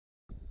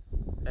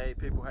Hey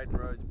people, Hayden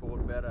Rhodes,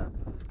 Board Better.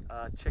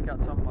 Check out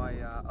some of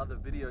my other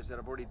videos that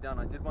I've already done.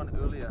 I did one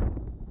earlier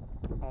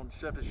on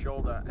surface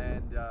shoulder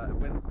and it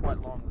went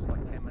quite long, it was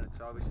like 10 minutes,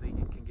 so obviously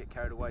you can get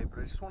carried away, but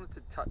I just wanted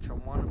to touch on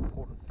one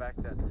important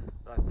factor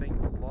that I think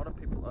a lot of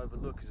people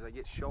overlook is they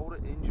get shoulder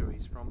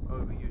injuries from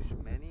overuse.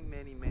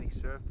 Many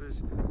surfers,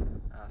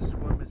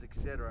 swimmers,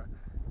 etc.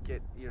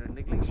 get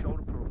niggling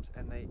shoulder problems,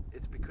 and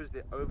it's because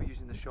they're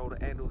overusing the shoulder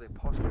and all their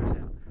posture is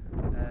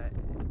out.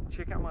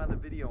 Check out my other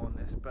video on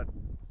this, but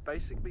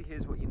basically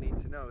here's what you need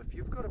to know. If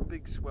you've got a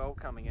big swell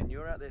coming and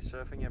you're out there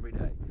surfing every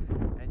day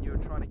and you're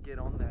trying to get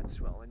on that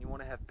swell and you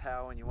want to have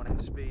power and you want to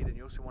have speed and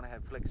you also want to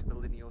have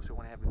flexibility and you also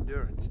want to have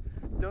endurance,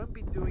 don't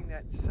be doing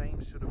that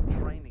same sort of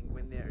training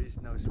when there is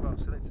no swell.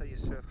 So let's say you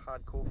surf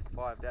hardcore for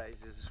 5 days,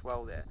 there's a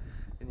swell there,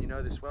 and you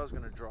know the swell's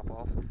going to drop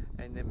off,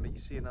 and then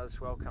you see another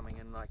swell coming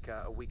in like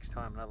a week's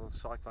time, another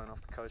cyclone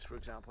off the coast for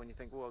example, and you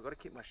think, well, I've got to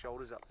keep my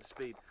shoulders up to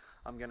speed.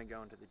 I'm going to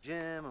go into the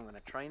gym, I'm going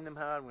to train them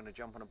hard, I'm going to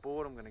jump on a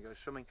board, I'm going to go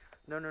swimming.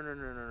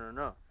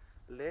 No.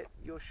 Let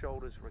your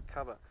shoulders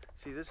recover.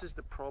 See, this is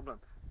the problem.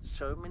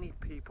 So many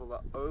people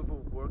are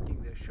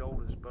overworking their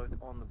shoulders both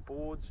on the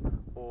boards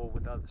or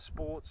with other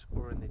sports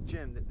or in the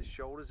gym, that the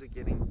shoulders are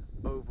getting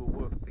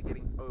overworked, they're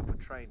getting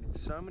overtrained. And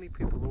so many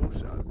people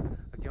also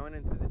are going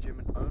into the gym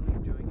and only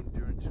doing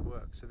endurance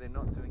work. So they're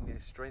not doing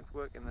their strength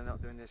work and they're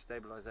not doing their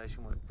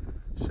stabilization work.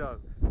 So,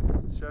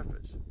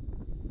 surfers,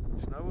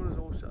 snowboarders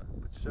also,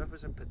 but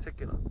surfers in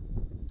particular,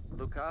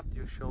 look after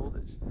your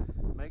shoulders.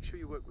 Make sure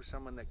you work with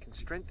someone that can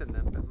strengthen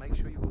them, but make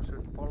sure you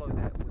also follow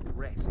that with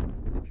rest.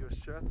 If you're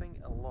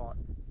surfing a lot,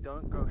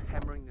 don't go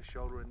hammering the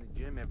shoulder in the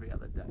gym every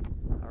other day,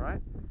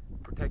 alright?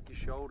 Protect your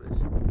shoulders.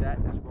 That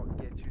is what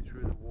gets you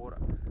through the water,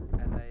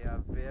 and they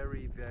are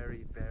very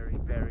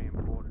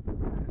important.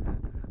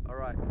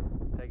 Alright,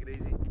 take it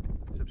easy.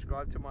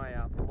 Subscribe to my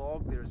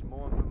blog. There is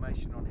more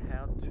information on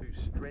how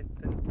to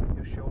strengthen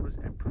your shoulders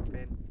and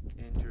prevent